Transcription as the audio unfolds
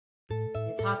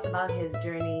talks about his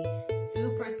journey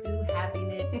to pursue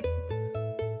happiness.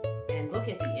 And look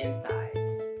at the inside.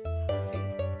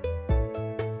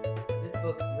 This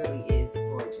book really is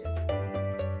gorgeous.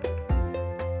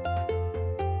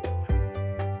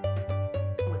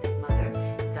 With his mother,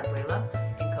 his abuela,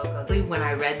 and Coco. When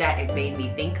I read that, it made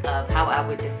me think of how I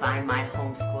would define my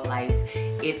homeschool life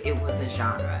if it was a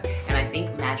genre. And I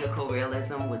think magical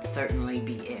realism would certainly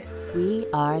be it. We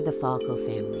are the Falco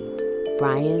family.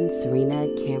 Brian, Serena,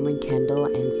 Cameron, Kendall,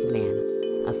 and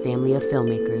Savannah, a family of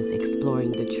filmmakers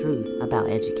exploring the truth about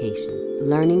education,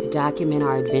 learning to document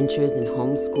our adventures in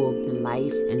homeschool and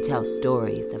life and tell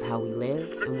stories of how we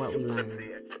live and what we learn.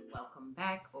 Welcome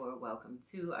back, or welcome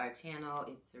to our channel.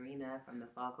 It's Serena from the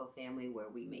Falco family, where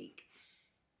we make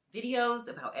videos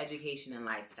about education and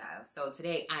lifestyle. So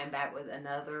today I'm back with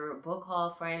another book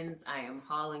haul, friends. I am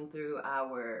hauling through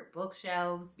our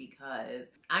bookshelves because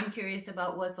I'm curious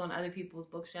about what's on other people's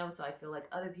bookshelves, so I feel like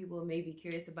other people may be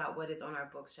curious about what is on our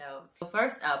bookshelves. So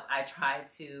first up, I try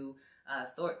to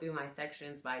sort through my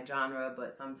sections by genre,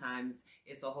 but sometimes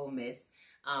it's a whole mess.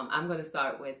 I'm going to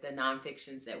start with the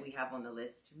nonfictions that we have on the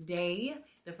list today.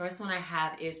 The first one I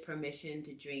have is Permission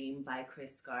to Dream by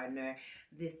Chris Gardner.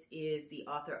 This is the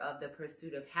author of The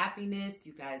Pursuit of Happiness.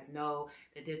 You guys know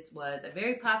that this was a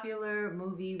very popular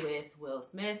movie with Will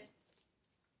Smith.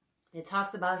 It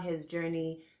talks about his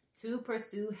journey to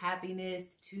pursue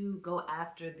happiness, to go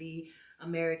after the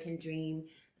American dream.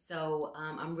 So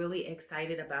I'm really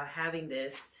excited about having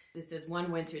this. This is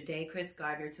One Winter Day. Chris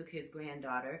Gardner took his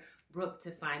granddaughter, Brooke,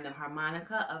 to find the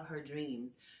harmonica of her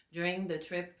dreams. During the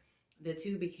trip, the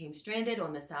two became stranded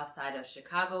on the south side of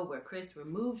Chicago, where Chris,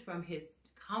 removed from his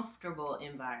comfortable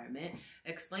environment,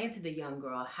 explained to the young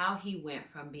girl how he went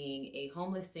from being a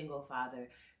homeless single father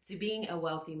to being a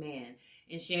wealthy man.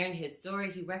 In sharing his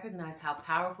story, he recognized how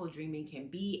powerful dreaming can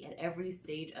be at every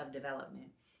stage of development,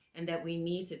 and that we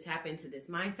need to tap into this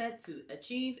mindset to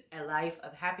achieve a life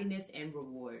of happiness and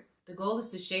reward. The goal is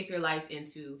to shape your life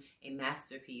into a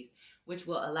masterpiece, which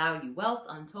will allow you wealth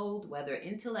untold, whether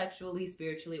intellectually,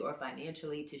 spiritually, or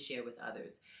financially, to share with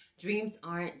others. Dreams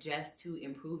aren't just to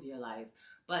improve your life,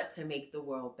 but to make the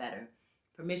world better.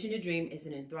 Permission to Dream is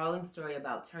an enthralling story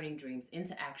about turning dreams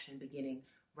into action beginning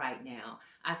right now.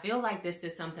 I feel like this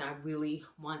is something I really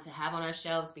want to have on our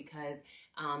shelves because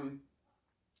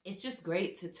it's just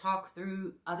great to talk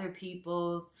through other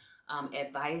people's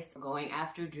advice going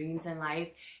after dreams in life,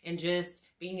 and just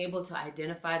being able to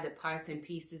identify the parts and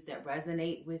pieces that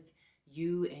resonate with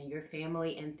you and your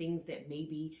family, and things that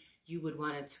maybe you would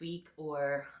want to tweak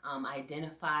or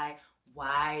identify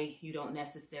why you don't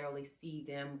necessarily see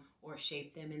them or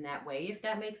shape them in that way. If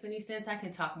that makes any sense, I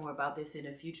can talk more about this in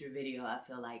a future video, I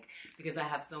feel like, because I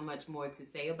have so much more to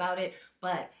say about it.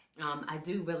 But I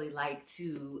do really like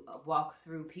to walk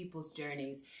through people's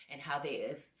journeys and how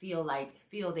they feel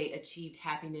they achieved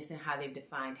happiness and how they've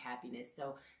defined happiness.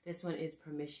 So this one is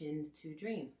Permission to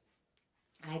Dream.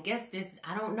 I guess this,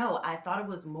 I don't know. I thought it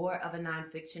was more of a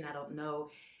nonfiction. I don't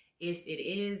know if it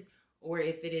is or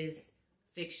if it is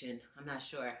fiction. I'm not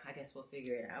sure. I guess we'll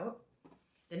figure it out.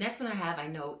 The next one I have, I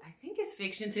think it's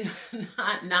fiction too,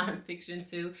 not nonfiction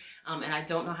too. And I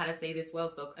don't know how to say this well.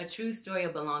 So, A True Story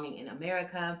of Belonging in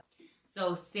America.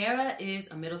 So Sarah is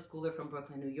a middle schooler from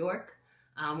Brooklyn, New York.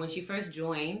 When she first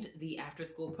joined the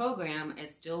after-school program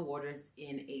at Still Waters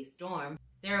in a Storm,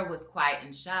 Sarah was quiet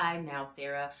and shy. Now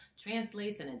Sarah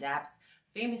translates and adapts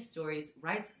famous stories,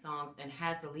 writes songs, and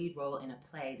has the lead role in a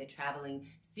play, The Traveling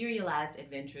Serialized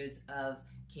Adventures of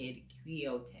Kid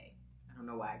Quixote. I don't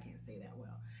know why I can't say that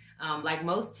well. Like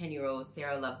most 10-year-olds,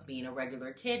 Sarah loves being a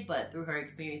regular kid, but through her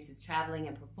experiences traveling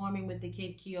and performing with the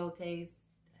Kid Quixotes,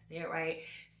 did I say it right?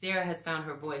 Sarah has found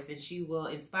her voice, and she will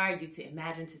inspire you to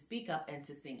imagine, to speak up, and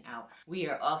to sing out. We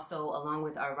are also, along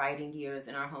with our writing years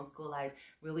and our homeschool life,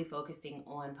 really focusing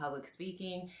on public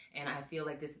speaking, and I feel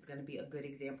like this is going to be a good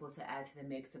example to add to the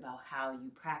mix about how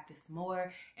you practice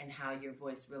more and how your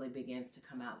voice really begins to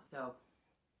come out. So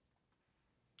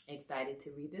excited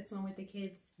to read this one with the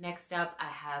kids. Next up, I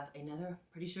have another,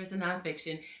 pretty sure it's a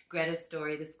nonfiction, Greta's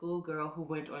story, the schoolgirl who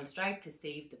went on strike to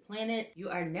save the planet. You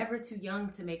are never too young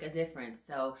to make a difference.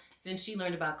 So since she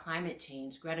learned about climate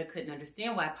change, Greta couldn't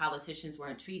understand why politicians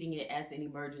weren't treating it as an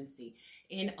emergency.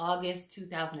 In August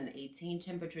 2018,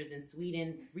 temperatures in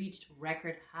Sweden reached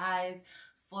record highs.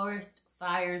 Forest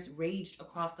fires raged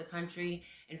across the country,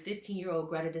 and 15-year-old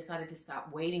Greta decided to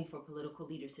stop waiting for political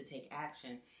leaders to take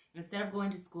action. Instead of going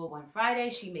to school one Friday,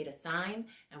 she made a sign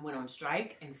and went on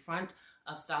strike in front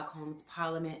of Stockholm's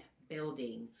Parliament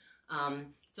building.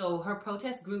 So her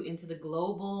protest grew into the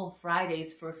Global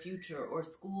Fridays for Future, or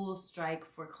School Strike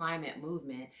for Climate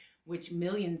movement, which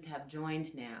millions have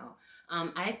joined now.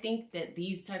 I think that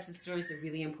these types of stories are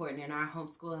really important in our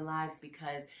homeschooling lives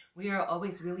because we are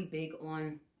always really big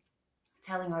on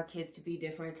telling our kids to be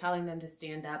different, telling them to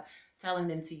stand up, telling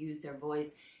them to use their voice.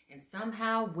 And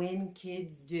somehow when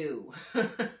kids do,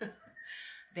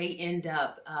 they end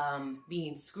up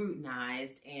being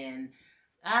scrutinized. And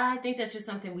I think that's just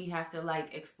something we have to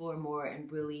like explore more and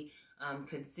really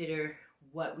consider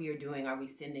what we are doing. Are we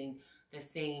sending the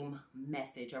same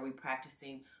message? Are we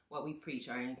practicing what we preach?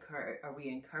 Are we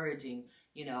encouraging,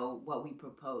 you know, what we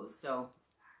propose? So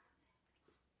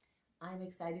I'm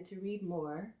excited to read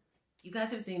more. You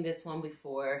guys have seen this one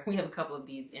before. We have a couple of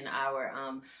these in our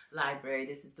library.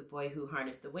 This is The Boy Who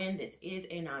Harnessed the Wind. This is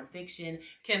a nonfiction.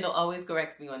 Kendall always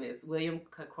corrects me on this. William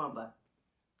Kakwamba.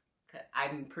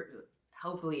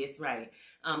 Hopefully it's right.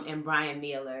 And Brian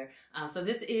Mueller. So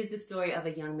this is the story of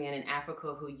a young man in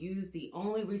Africa who used the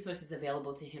only resources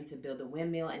available to him to build a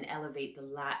windmill and elevate the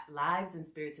lives and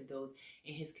spirits of those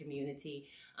in his community.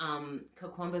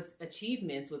 Kakwamba's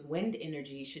achievements with wind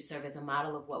energy should serve as a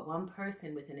model of what one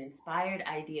person with an inspired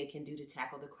idea can do to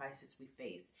tackle the crisis we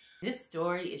face. This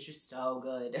story is just so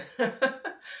good.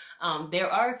 There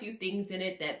are a few things in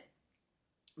it that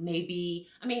maybe,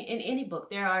 I mean, in any book,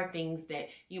 there are things that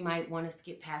you might want to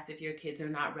skip past if your kids are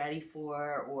not ready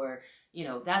for, or, you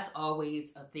know, that's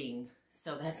always a thing.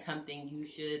 So that's something you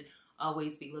should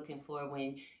always be looking for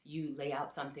when you lay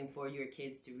out something for your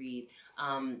kids to read.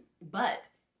 But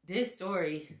this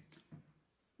story,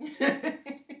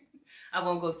 I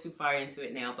won't go too far into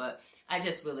it now, but I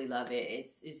just really love it.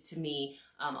 It's to me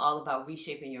all about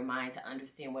reshaping your mind to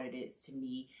understand what it is to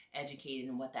be educated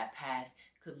and what that path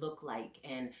could look like,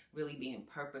 and really being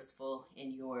purposeful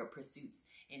in your pursuits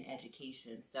in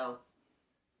education. So,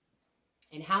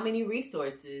 and how many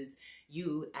resources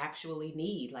you actually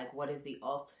need, like what is the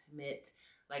ultimate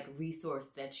like resource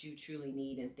that you truly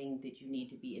need and thing that you need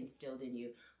to be instilled in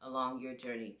you along your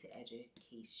journey to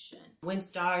education. When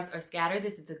Stars Are Scattered,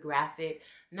 this is a graphic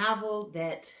novel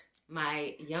that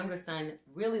my younger son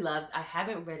really loves. I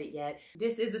haven't read it yet.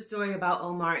 This is a story about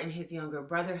Omar and his younger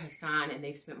brother Hassan, and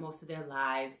they've spent most of their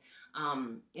lives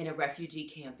in a refugee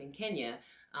camp in Kenya.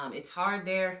 It's hard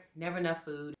there, never enough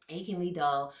food, achingly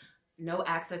dull, no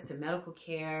access to medical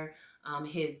care.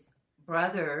 His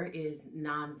brother is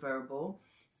nonverbal.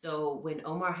 So when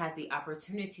Omar has the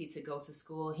opportunity to go to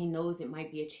school, he knows it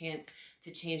might be a chance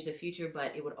to change the future,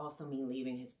 but it would also mean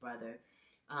leaving his brother.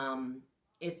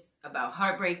 It's about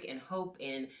heartbreak and hope,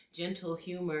 and gentle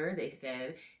humor, they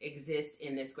said, exists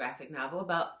in this graphic novel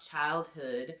about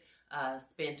childhood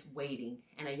spent waiting,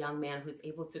 and a young man who's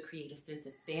able to create a sense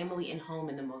of family and home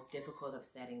in the most difficult of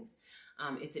settings.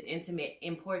 It's an intimate,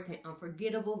 important,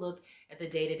 unforgettable look at the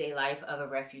day-to-day life of a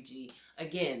refugee.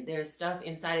 Again, there's stuff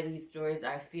inside of these stories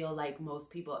I feel like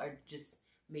most people are just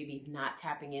maybe not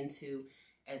tapping into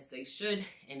as they should,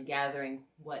 and gathering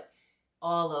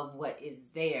all of what is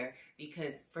there.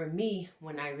 Because for me,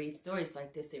 when I read stories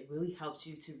like this, it really helps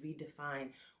you to redefine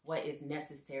what is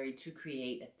necessary to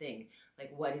create a thing.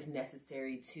 Like what is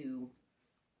necessary to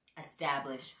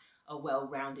establish a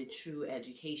well-rounded, true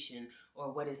education,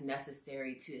 or what is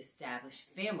necessary to establish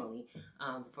family,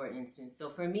 for instance. So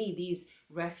for me, these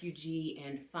refugee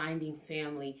and finding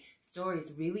family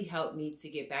stories really help me to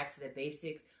get back to the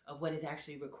basics of what is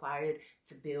actually required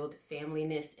to build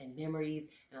familyness and memories.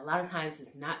 And a lot of times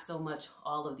it's not so much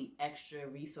all of the extra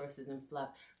resources and fluff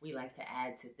we like to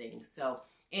add to things. So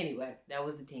anyway, that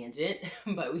was a tangent,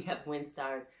 but we have When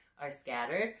Stars Are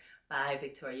Scattered by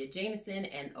Victoria Jameson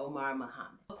and Omar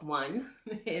Muhammad. Book 1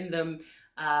 in the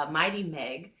Mighty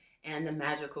Meg and the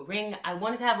Magical Ring. I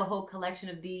wanted to have a whole collection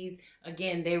of these.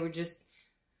 Again, they were just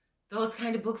those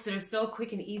kind of books that are so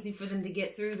quick and easy for them to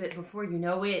get through that before you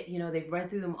know it, you know, they've read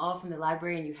through them all from the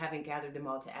library and you haven't gathered them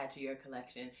all to add to your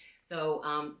collection.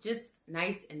 So just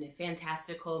nice and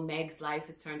fantastical. Meg's life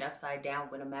is turned upside down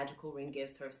when a magical ring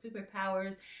gives her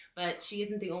superpowers, but she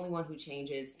isn't the only one who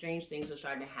changes. Strange things are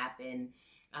starting to happen.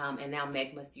 And now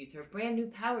Meg must use her brand new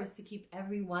powers to keep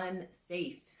everyone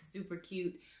safe. Super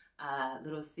cute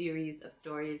little series of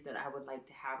stories that I would like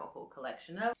to have a whole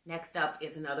collection of. Next up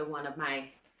is another one of my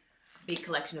big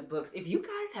collection of books. If you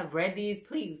guys have read these,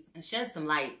 please shed some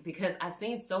light, because I've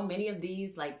seen so many of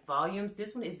these like volumes.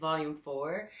 This one is volume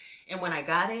 4, and when I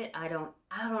got it, I don't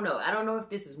know if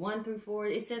this is 1 through 4.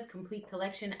 It says complete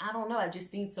collection. I don't know. I've just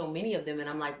seen so many of them, and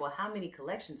I'm like, well, how many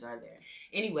collections are there?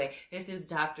 Anyway, this is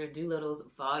Dr. Doolittle's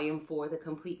volume 4, the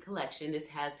complete collection. This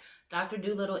has Dr.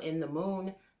 Doolittle in the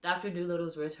Moon, Dr.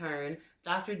 Doolittle's Return,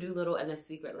 Dr. Doolittle and the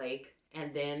Secret Lake,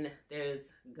 and then there's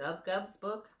Gub Gub's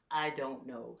book. I don't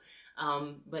know.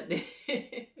 But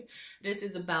this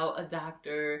is about a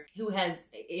doctor who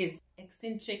is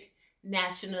eccentric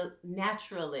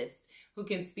naturalist who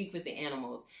can speak with the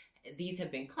animals. These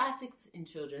have been classics in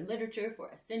children's literature for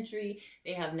a century.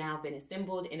 They have now been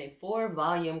assembled in a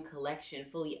 4-volume collection,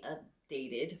 fully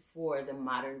updated for the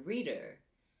modern reader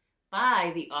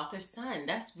by the author's son.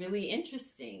 That's really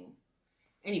interesting.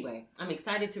 Anyway, I'm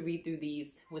excited to read through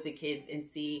these with the kids and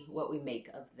see what we make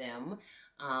of them.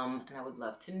 And I would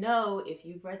love to know if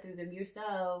you've read through them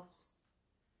yourselves.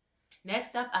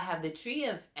 Next up, I have The Tree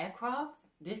of Ekroth.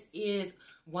 This is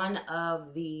one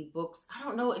of the books. I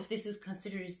don't know if this is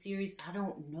considered a series. I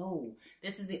don't know.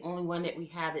 This is the only one that we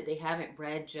have that they haven't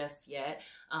read just yet.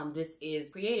 This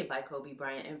is created by Kobe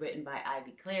Bryant and written by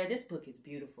Ivy Claire. This book is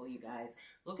beautiful, you guys.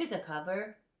 Look at the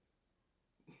cover.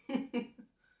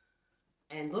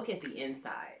 And look at the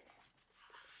inside.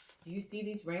 Do you see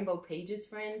these rainbow pages,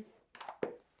 friends?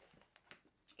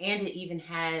 And it even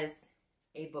has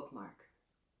a bookmark.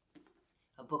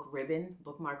 A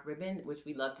bookmark ribbon, which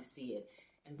we love to see it.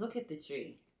 And look at the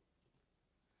tree.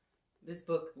 This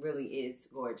book really is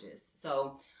gorgeous.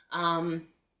 So,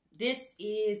 this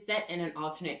is set in an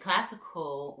alternate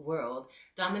classical world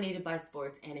dominated by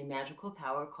sports and a magical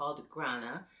power called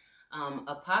Grana.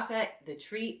 Apaka, the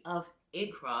Tree of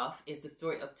Ekroth, is the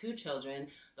story of 2 children,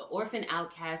 the orphan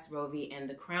outcast Rovi and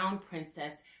the crown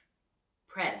princess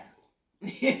Preda.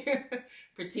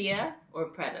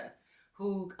 Preda,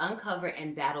 who uncover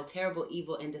and battle terrible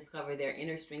evil and discover their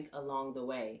inner strength along the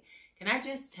way. Can I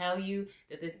just tell you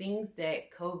that the things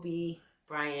that Kobe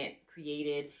Bryant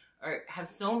created have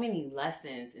so many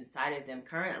lessons inside of them.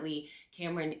 Currently,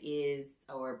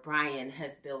 Brian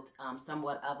has built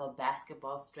somewhat of a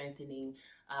basketball strengthening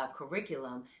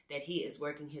curriculum that he is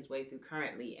working his way through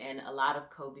currently. And a lot of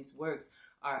Kobe's works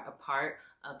are a part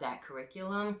of that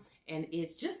curriculum. And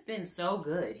it's just been so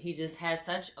good. He just has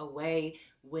such a way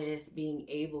with being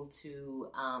able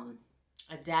to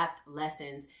adapt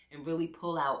lessons and really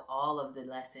pull out all of the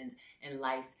lessons in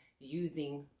life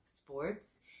using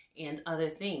sports and other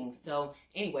things. So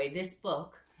anyway, this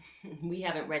book, we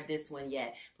haven't read this one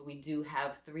yet, but we do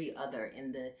have 3 other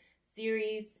in the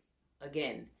series.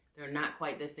 Again, they're not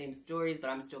quite the same stories, but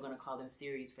I'm still going to call them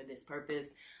series for this purpose.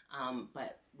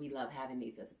 But we love having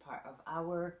these as a part of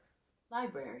our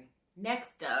library.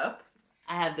 Next up,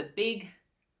 I have the big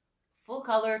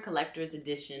full-color collector's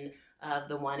edition of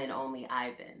the one and only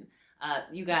Ivan.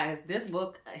 You guys, this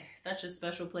book is such a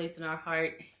special place in our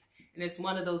heart. And it's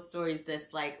one of those stories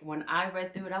that's like, when I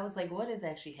read through it, I was like, what is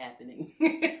actually happening?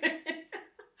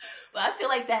 But I feel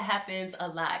like that happens a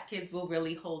lot. Kids will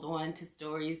really hold on to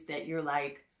stories that you're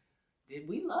like, did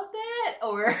we love that?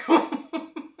 Or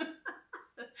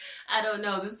I don't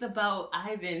know. This is about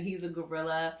Ivan. He's a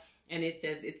gorilla. And it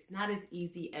says it's not as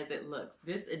easy as it looks.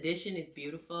 This edition is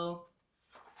beautiful.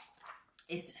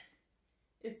 It's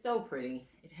so pretty.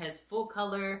 It has full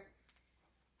color,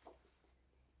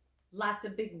 lots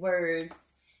of big words.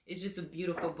 It's just a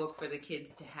beautiful book for the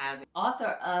kids to have.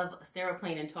 Author of Sarah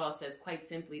Plain and Tall says, quite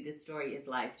simply, this story is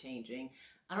life-changing.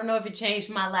 I don't know if it changed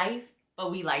my life,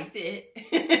 but we liked it.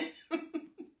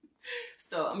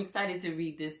 So I'm excited to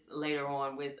read this later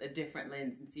on with a different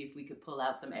lens and see if we could pull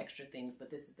out some extra things. But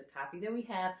this is the copy that we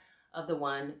have of the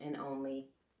one and only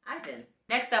Ivan.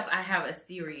 Next up, I have a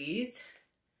series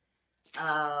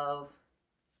of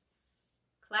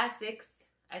classics.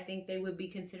 I think they would be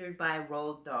considered by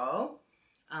Roald Dahl.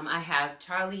 I have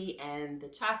Charlie and the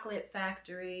Chocolate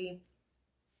Factory,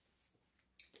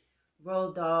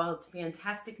 Roald Dahl's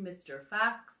Fantastic Mr.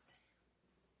 Fox,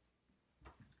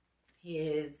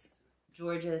 his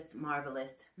George's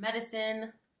Marvelous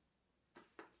Medicine,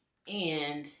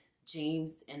 and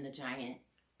James and the Giant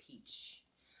Peach.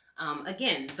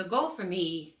 Again, the goal for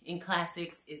me in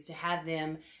classics is to have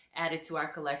them added to our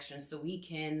collection so we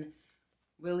can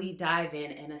really dive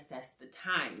in and assess the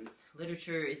times.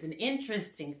 Literature is an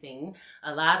interesting thing.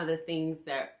 A lot of the things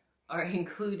that are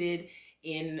included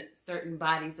in certain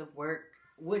bodies of work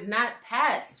would not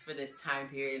pass for this time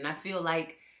period. And I feel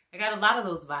like I got a lot of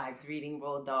those vibes reading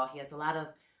Roald Dahl. He has a lot of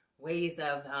ways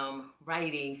of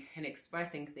writing and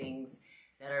expressing things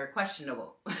that are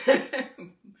questionable,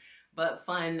 but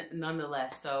fun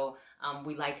nonetheless. So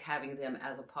we like having them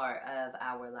as a part of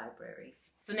our library.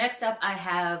 So next up, I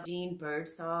have Jean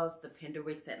Birdsall's The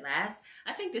Penderwicks at Last.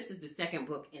 I think this is the 2nd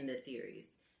book in the series.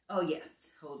 Oh yes,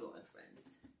 hold on,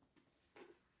 friends.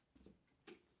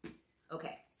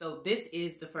 Okay, so this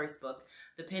is the first book,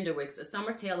 The Penderwicks, a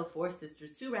summer tale of 4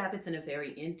 sisters, 2 rabbits, and a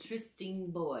very interesting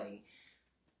boy.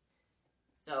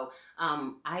 So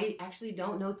I actually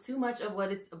don't know too much of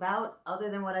what it's about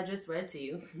other than what I just read to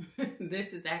you.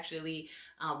 This is actually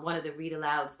one of the read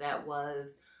alouds that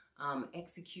was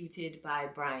executed by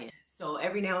Brian. So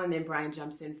every now and then Brian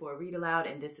jumps in for a read aloud,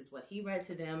 and this is what he read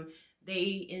to them.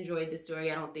 They enjoyed the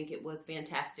story. I don't think it was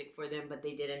fantastic for them, but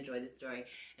they did enjoy the story.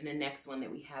 And the next one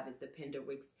that we have is The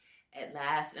Pinderwicks at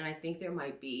Last. And I think there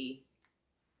might be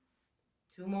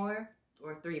 2 more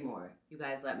or 3 more. You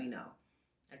guys let me know.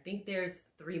 I think there's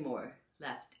 3 more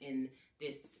left in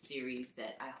this series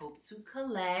that I hope to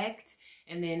collect.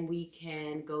 And then we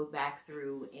can go back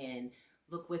through and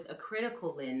look with a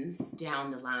critical lens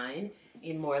down the line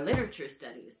in more literature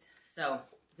studies. So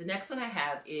the next one I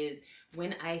have is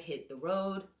When I Hit the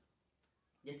Road.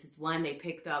 This is one they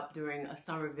picked up during a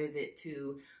summer visit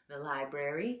to the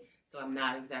library, so I'm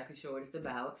not exactly sure what it's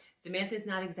about. Samantha is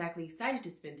not exactly excited to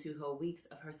spend 2 whole weeks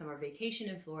of her summer vacation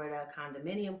in Florida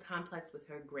condominium complex with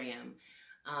her Graham,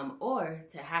 or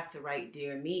to have to write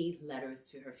Dear Me letters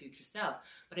to her future self.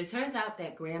 But it turns out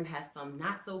that Graham has some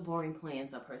not so boring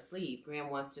plans up her sleeve. Graham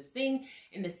wants to sing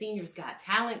in the Seniors Got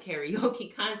Talent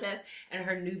karaoke contest, and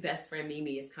her new best friend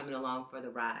Mimi is coming along for the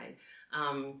ride.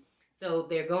 So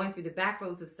they're going through the back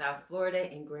roads of South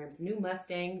Florida in Graham's new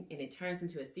Mustang, and it turns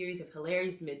into a series of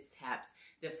hilarious mishaps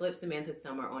that flip Samantha's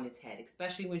summer on its head,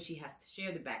 especially when she has to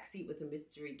share the back seat with a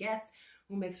mystery guest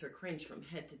who makes her cringe from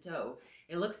head to toe.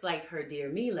 It looks like her Dear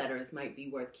Me letters might be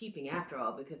worth keeping after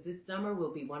all, because this summer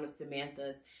will be one of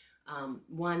Samantha's,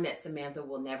 one that Samantha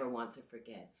will never want to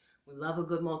forget. We love a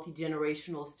good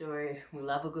multi-generational story. We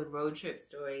love a good road trip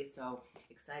story, so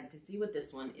excited to see what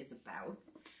this one is about.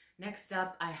 Next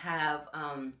up, I have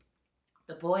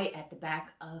The Boy at the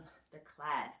Back of the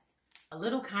Class. A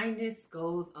little kindness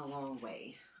goes a long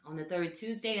way. On the 3rd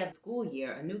Tuesday of the school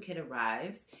year, a new kid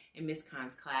arrives in Miss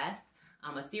Khan's class,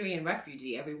 a Syrian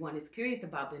refugee. Everyone is curious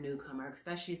about the newcomer,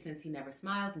 especially since he never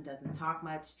smiles and doesn't talk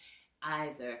much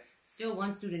either. Still,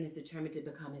 one student is determined to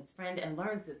become his friend and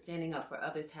learns that standing up for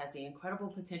others has the incredible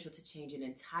potential to change an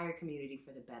entire community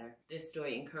for the better. This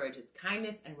story encourages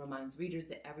kindness and reminds readers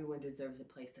that everyone deserves a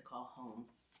place to call home.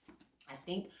 I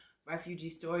think refugee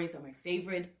stories are my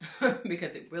favorite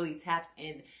because it really taps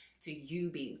into you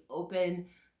being open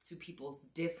to people's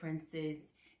differences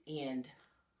and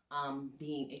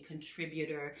being a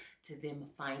contributor to them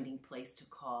finding a place to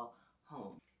call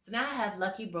home. So now I have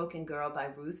Lucky Broken Girl by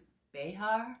Ruth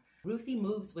Behar. Ruthie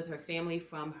moves with her family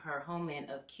from her homeland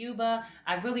of Cuba.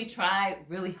 I really tried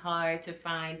really hard to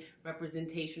find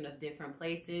representation of different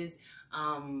places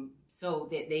so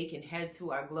that they can head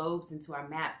to our globes and to our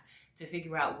maps to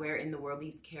figure out where in the world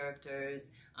these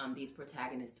characters, these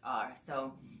protagonists are.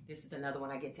 So this is another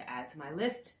one I get to add to my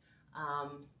list.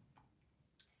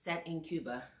 Set in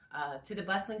Cuba. To the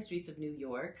bustling streets of New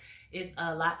York is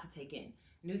a lot to take in.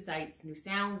 New sights, new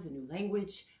sounds, a new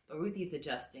language, but Ruthie's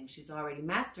adjusting. She's already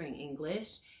mastering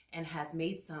English and has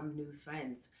made some new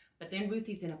friends. But then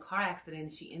Ruthie's in a car accident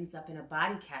and she ends up in a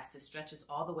body cast that stretches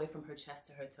all the way from her chest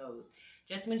to her toes.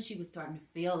 Just when she was starting to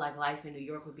feel like life in New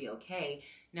York would be okay,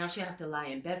 now she'll have to lie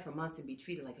in bed for months and be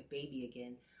treated like a baby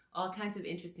again. All kinds of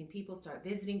interesting people start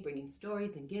visiting, bringing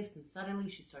stories and gifts, and suddenly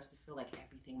she starts to feel like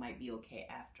everything might be okay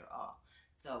after all.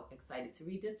 So excited to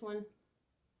read this one.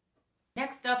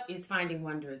 Next up is Finding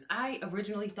Wonders. I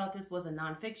originally thought this was a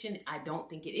nonfiction. I don't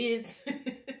think it is.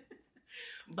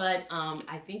 But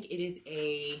I think it is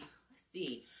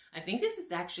I think this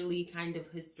is actually kind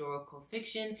of historical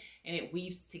fiction, and it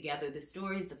weaves together the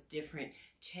stories of different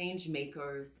change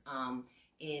makers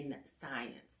in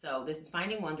science. So this is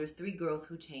Finding Wonders, 3 girls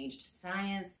who changed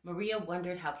science. Maria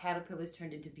wondered how caterpillars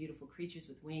turned into beautiful creatures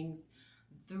with wings.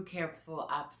 Through careful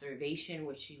observation,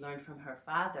 which she learned from her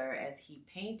father as he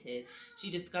painted, she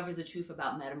discovers the truth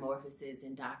about metamorphosis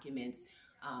and documents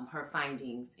her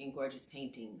findings in gorgeous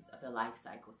paintings of the life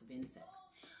cycles of insects.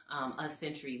 A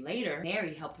century later,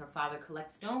 Mary helped her father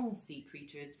collect stone sea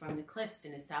creatures from the cliffs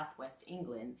in southwest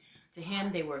England. To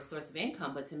him, they were a source of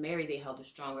income, but to Mary, they held a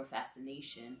stronger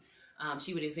fascination.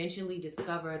 She would eventually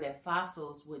discover that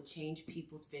fossils would change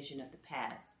people's vision of the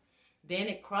past. Then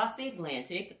across the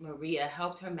Atlantic, Maria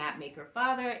helped her mapmaker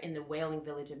father in the whaling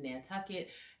village of Nantucket.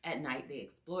 At night, they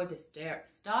explored the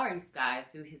starry sky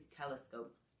through his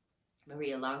telescope.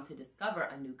 Maria longed to discover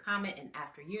a new comet, and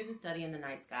after years of studying the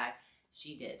night sky,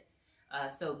 she did.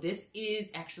 So this is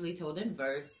actually told in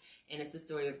verse, and it's the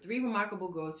story of 3 remarkable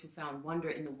girls who found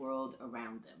wonder in the world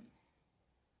around them.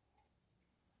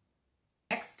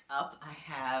 Next up, I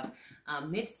have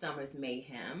Midsummer's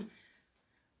Mayhem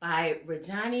by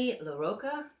Rajani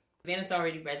LaRocca. Vanessa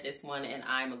already read this one and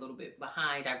I'm a little bit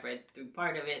behind. I've read through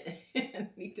part of it and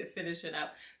need to finish it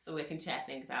up so we can chat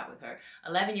things out with her.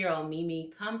 11-year-old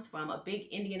Mimi comes from a big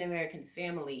Indian American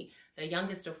family. The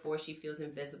youngest of four, she feels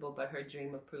invisible, but her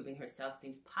dream of proving herself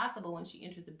seems possible when she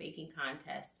enters a baking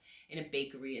contest in a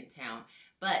bakery in town.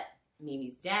 But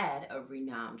Mimi's dad, a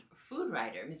renowned food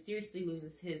writer, mysteriously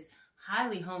loses his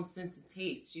highly home-sensitive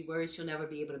taste. She worries she'll never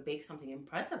be able to bake something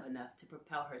impressive enough to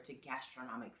propel her to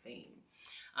gastronomic fame.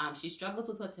 She struggles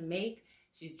with what to make.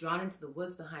 She's drawn into the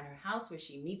woods behind her house where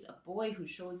she meets a boy who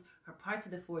shows her parts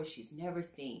of the forest she's never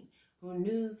seen. Who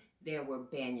knew there were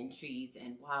banyan trees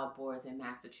and wild boars in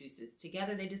Massachusetts?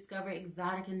 Together they discover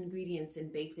exotic ingredients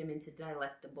and bake them into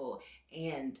delectable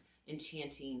and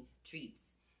enchanting treats.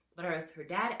 But as her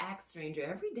dad acts stranger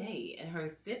every day and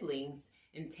her siblings'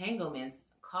 entanglements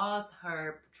cause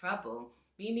her trouble,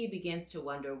 Mimi begins to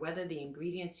wonder whether the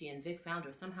ingredients she and Vic found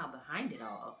are somehow behind it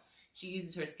all. She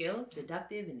uses her skills,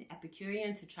 deductive and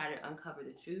Epicurean, to try to uncover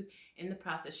the truth. In the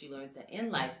process, she learns that in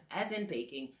life, as in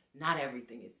baking, not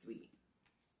everything is sweet.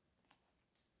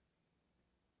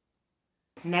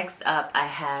 Next up, I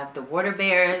have The Water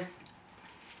Bears.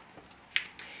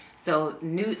 So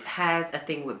Newt has a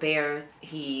thing with bears.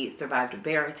 He survived a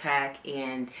bear attack,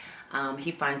 and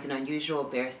he finds an unusual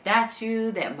bear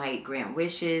statue that might grant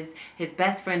wishes. His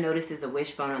best friend notices a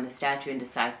wishbone on the statue and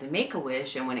decides to make a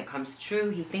wish, and when it comes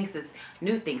true,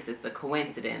 Newt thinks it's a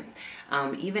coincidence.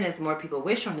 Even as more people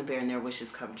wish on the bear and their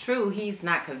wishes come true, he's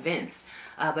not convinced.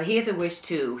 But he has a wish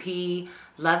too. He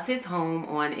loves his home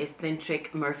on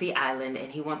eccentric Murphy Island,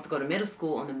 and he wants to go to middle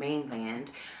school on the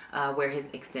mainland, where his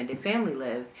extended family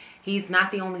lives. He's not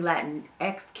the only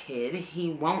Latinx kid. He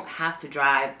won't have to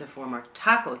drive the former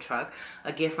taco truck,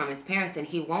 a gift from his parents, and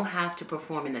he won't have to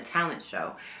perform in the talent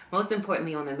show. Most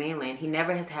importantly, on the mainland, he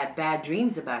never has had bad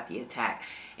dreams about the attack,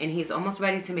 and he's almost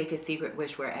ready to make his secret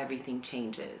wish where everything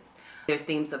changes. There's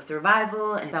themes of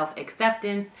survival and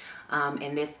self-acceptance,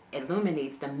 and this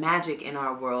illuminates the magic in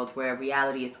our world where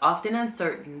reality is often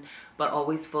uncertain, but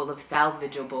always full of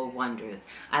salvageable wonders.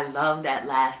 I love that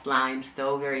last line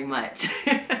so very much.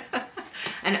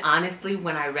 And honestly,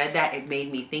 when I read that, it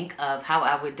made me think of how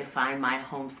I would define my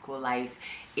homeschool life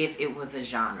if it was a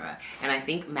genre. And I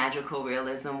think magical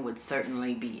realism would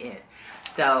certainly be it.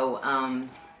 So,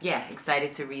 yeah,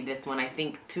 excited to read this one. I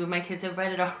think 2 of my kids have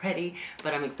read it already,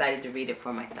 but I'm excited to read it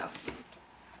for myself.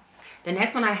 The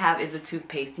next one I have is The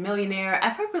Toothpaste Millionaire.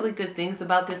 I've heard really good things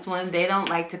about this one. They don't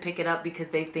like to pick it up because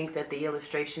they think that the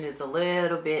illustration is a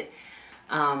little bit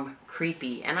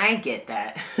creepy, and I get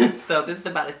that. So this is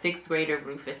about a 6th grader,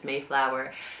 Rufus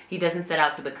Mayflower. He doesn't set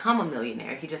out to become a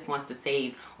millionaire. He just wants to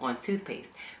save on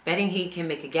toothpaste, betting he can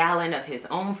make a gallon of his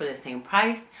own for the same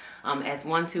price. As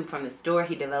one tube from the store,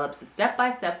 he develops a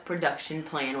step-by-step production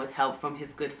plan with help from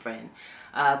his good friend.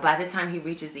 By the time he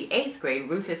reaches the 8th grade,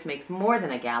 Rufus makes more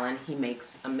than a gallon. He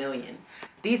makes $1 million.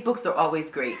 These books are always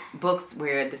great. Books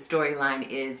where the storyline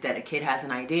is that a kid has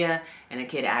an idea and a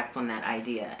kid acts on that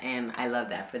idea. And I love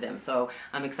that for them. So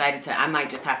I'm excited I might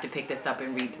just have to pick this up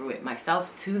and read through it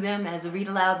myself to them as a read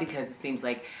aloud, because it seems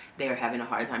like they're having a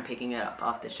hard time picking it up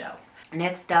off the shelf.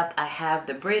 Next up, I have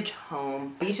The Bridge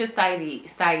Home. Aisha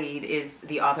Saeed is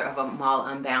the author of Amal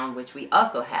Unbound, which we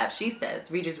also have. She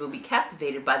says, readers will be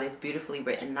captivated by this beautifully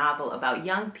written novel about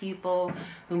young people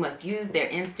who must use their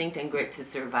instinct and grit to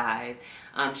survive.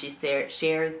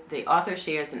 The author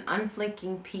shares an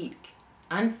unflinching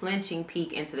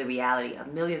peek into the reality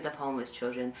of millions of homeless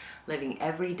children living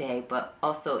every day, but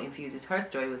also infuses her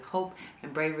story with hope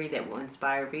and bravery that will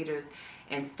inspire readers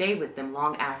and stay with them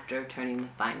long after turning the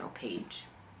final page.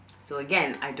 So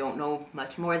again, I don't know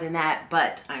much more than that,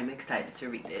 but I'm excited to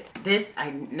read it. This, I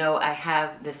know I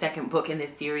have the second book in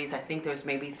this series. I think there's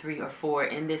maybe 3 or 4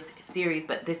 in this series,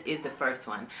 but this is the first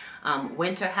one.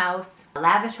 Winter House, A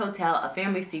Lavish Hotel, A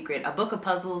Family Secret, A Book of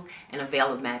Puzzles, and A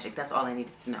Veil of Magic. That's all I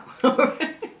needed to know.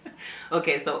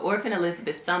 Okay, so orphan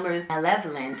Elizabeth Summers'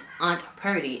 malevolent Aunt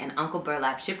Purdy and Uncle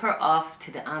Burlap ship her off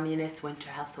to the ominous Winter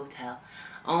House Hotel.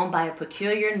 Owned by a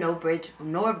peculiar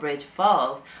Norbridge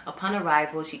Falls, upon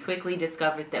arrival, she quickly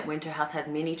discovers that Winter House has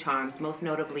many charms, most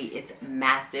notably its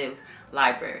massive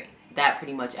library. That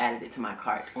pretty much added it to my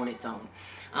cart on its own.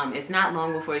 It's not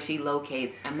long before she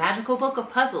locates a magical book of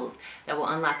puzzles that will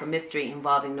unlock a mystery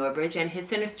involving Norbridge and his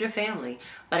sinister family.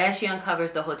 But as she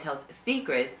uncovers the hotel's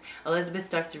secrets, Elizabeth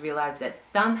starts to realize that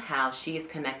somehow she is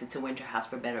connected to Winter House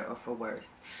for better or for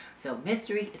worse. So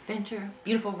mystery, adventure,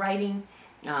 beautiful writing,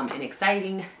 an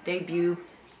exciting debut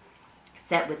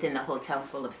set within the hotel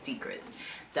full of secrets.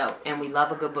 So, and we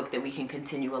love a good book that we can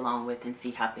continue along with and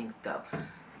see how things go.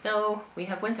 So we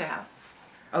have Winter House.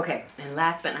 Okay, and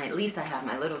last but not least, I have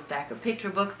my little stack of picture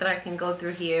books that I can go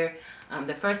through here.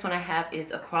 The first one I have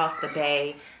is Across the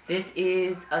Bay. This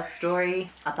is a story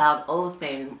about old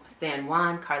San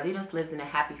Juan. Carlitos lives in a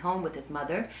happy home with his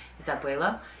mother, his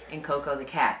abuela, and Coco the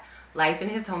cat. Life in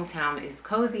his hometown is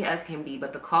cozy as can be,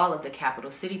 but the call of the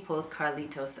capital city pulls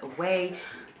Carlitos away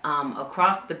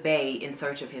across the bay in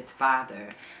search of his father.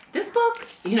 This book,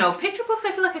 you know, picture books,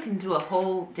 I feel like I can do a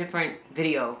whole different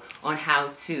video on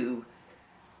how to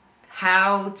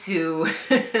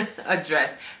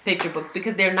address picture books,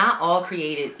 because they're not all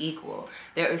created equal.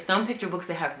 There are some picture books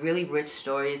that have really rich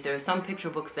stories. There are some picture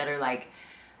books that are like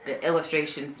the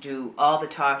illustrations do all the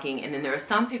talking, and then there are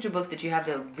some picture books that you have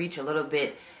to reach a little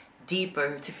bit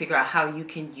deeper to figure out how you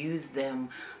can use them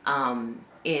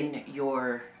in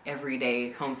your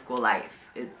everyday homeschool life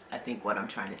is, I think, what I'm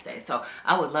trying to say. So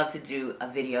I would love to do a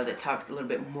video that talks a little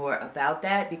bit more about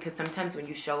that, because sometimes when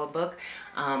you show a book,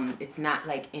 it's not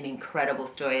like an incredible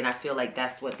story, and I feel like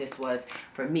that's what this was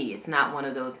for me. It's not one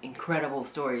of those incredible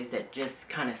stories that just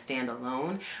kind of stand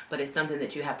alone, but it's something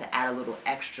that you have to add a little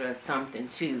extra something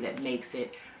to that makes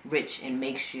it rich and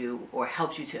makes you, or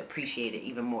helps you to appreciate it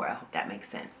even more. I hope that makes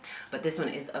sense. But this one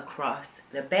is Across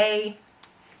the Bay.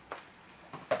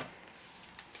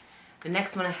 The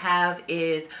next one I have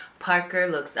is Parker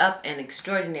Looks Up, An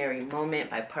Extraordinary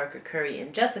Moment by Parker Curry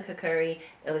and Jessica Curry,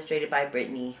 illustrated by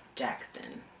Brittany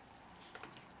Jackson.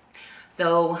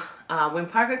 So when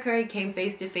Parker Curry came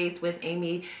face to face with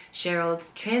Amy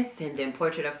Sherald's transcendent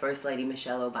portrait of First Lady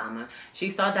Michelle Obama, she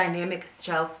saw dynamic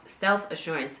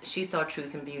self-assurance, she saw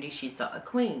truth and beauty, she saw a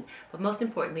queen. But most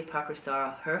importantly, Parker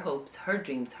saw her hopes, her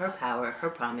dreams, her power, her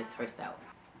promise, herself.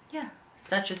 Yeah,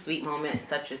 such a sweet moment,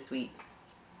 such a sweet,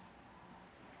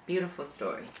 beautiful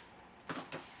story.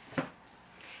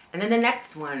 And then the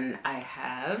next one I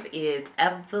have is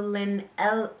Evelyn.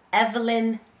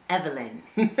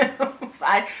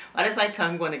 Why does my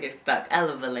tongue want to get stuck?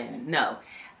 Evelyn. No.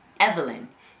 Evelyn.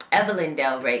 Evelyn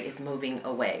Del Rey is moving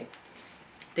away.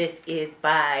 This is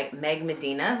by Meg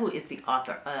Medina, who is the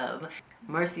author of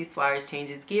Mercy Suarez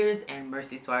Changes Gears and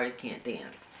Mercy Suarez Can't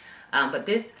Dance. But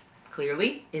this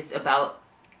clearly is about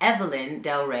Evelyn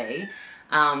Del Rey.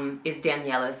 Is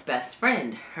Daniela's best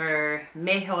friend, her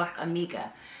mejor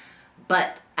amiga.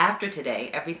 But after today,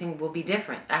 everything will be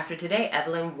different. After today,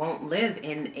 Evelyn won't live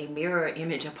in a mirror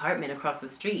image apartment across the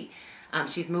street.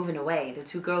 She's moving away. The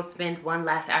two girls spend one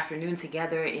last afternoon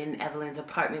together in Evelyn's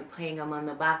apartment playing among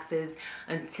the boxes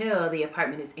until the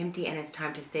apartment is empty and it's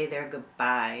time to say their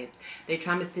goodbyes. They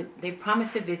promise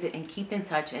to visit and keep in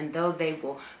touch, and though they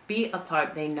will be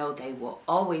apart, they know they will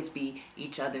always be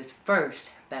each other's first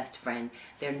best friend,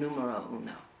 their numero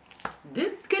uno.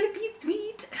 This is gonna be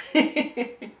sweet.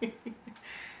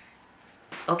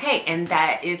 Okay, and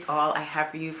that is all I have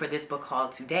for you for this book haul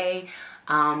today.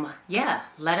 Yeah,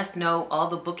 let us know all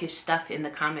the bookish stuff in the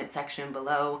comment section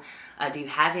below. Do you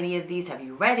have any of these? Have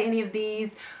you read any of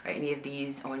these? Or any of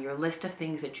these on your list of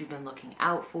things that you've been looking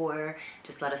out for?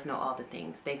 Just let us know all the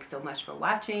things. Thanks so much for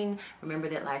watching. Remember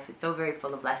that life is so very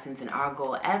full of lessons, and our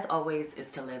goal, as always,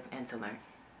 is to live and to learn.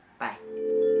 Bye.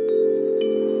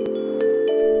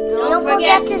 Don't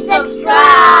forget to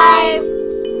subscribe.